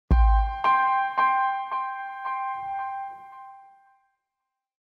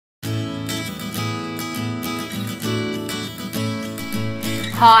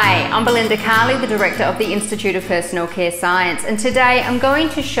Hi, I'm Belinda Carli, the Director of the Institute of Personal Care Science, and today I'm going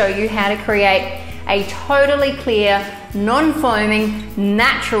to show you how to create a totally clear, non-foaming,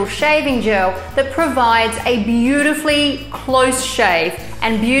 natural shaving gel that provides a beautifully close shave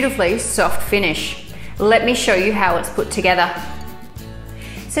and beautifully soft finish. Let me show you how it's put together.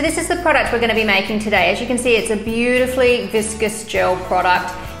 So this is the product we're going to be making today. As you can see, it's a beautifully viscous gel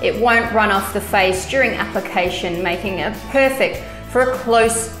product. It won't run off the face during application, making it perfect for a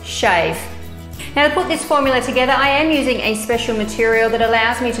close shave. Now, to put this formula together, I am using a special material that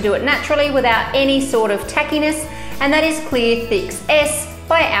allows me to do it naturally without any sort of tackiness, and that is Clear Fix S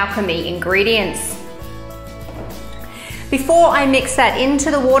by Alchemy Ingredients. Before I mix that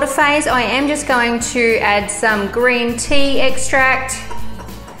into the water phase, I am just going to add some green tea extract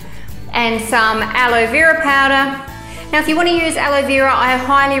and some aloe vera powder. Now, if you want to use aloe vera, I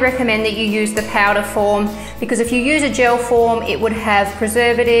highly recommend that you use the powder form, because if you use a gel form, it would have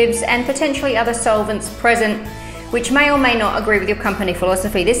preservatives and potentially other solvents present, which may or may not agree with your company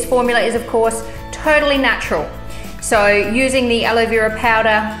philosophy. This formula is, of course, totally natural. So using the aloe vera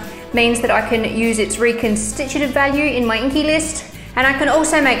powder means that I can use its reconstitutive value in my INCI list, and I can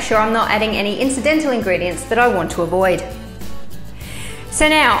also make sure I'm not adding any incidental ingredients that I want to avoid. So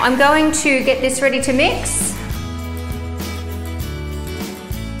now I'm going to get this ready to mix.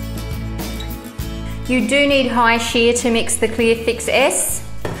 You do need high shear to mix the Clear Fix S.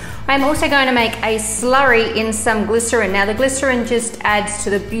 I'm also going to make a slurry in some glycerin. Now, the glycerin just adds to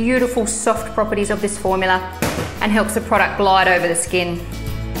the beautiful soft properties of this formula and helps the product glide over the skin.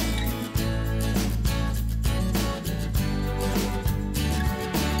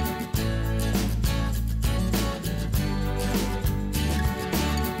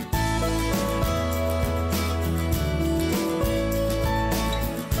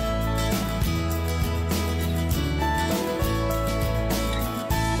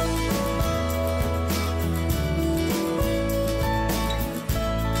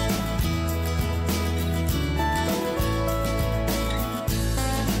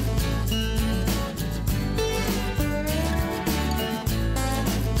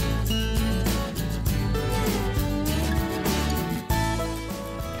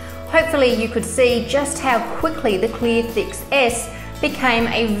 Hopefully you could see just how quickly the Clear Fix S became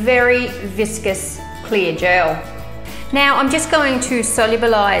a very viscous clear gel. Now I'm just going to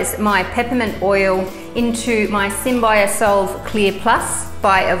solubilize my peppermint oil into my Symbiosolve Clear Plus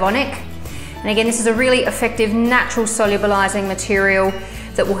by Evonik. And again, this is a really effective natural solubilizing material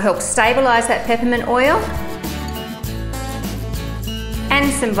that will help stabilize that peppermint oil.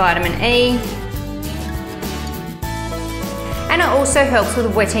 And some vitamin E. And it also helps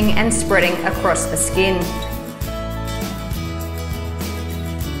with wetting and spreading across the skin.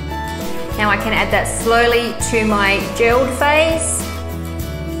 Now I can add that slowly to my gelled phase.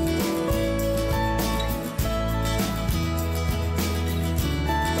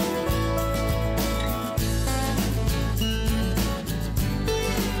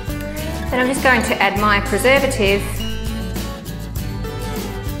 Then I'm just going to add my preservative.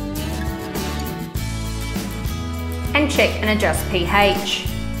 And check and adjust pH.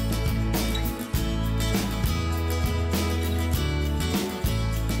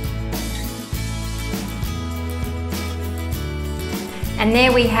 And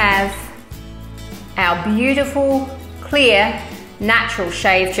there we have our beautiful, clear, natural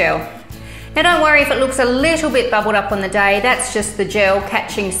shave gel. Now don't worry if it looks a little bit bubbled up on the day, that's just the gel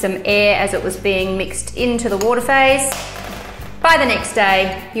catching some air as it was being mixed into the water phase. By the next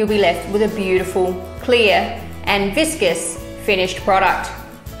day, you'll be left with a beautiful, clear, and viscous finished product.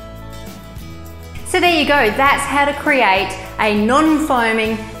 So there you go, that's how to create a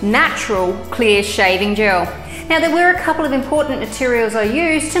non-foaming, natural, clear shaving gel. Now, there were a couple of important materials I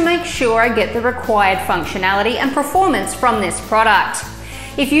used to make sure I get the required functionality and performance from this product.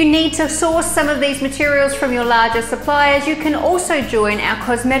 If you need to source some of these materials from your larger suppliers, you can also join our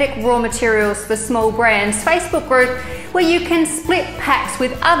Cosmetic Raw Materials for Small Brands Facebook group, where you can split packs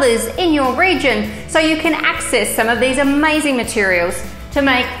with others in your region so you can access some of these amazing materials to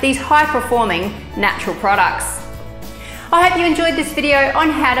make these high-performing natural products. I hope you enjoyed this video on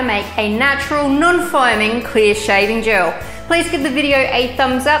how to make a natural, non-foaming, clear shaving gel. Please give the video a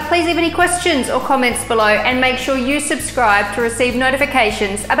thumbs up, please leave any questions or comments below, and make sure you subscribe to receive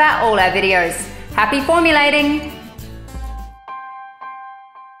notifications about all our videos. Happy formulating!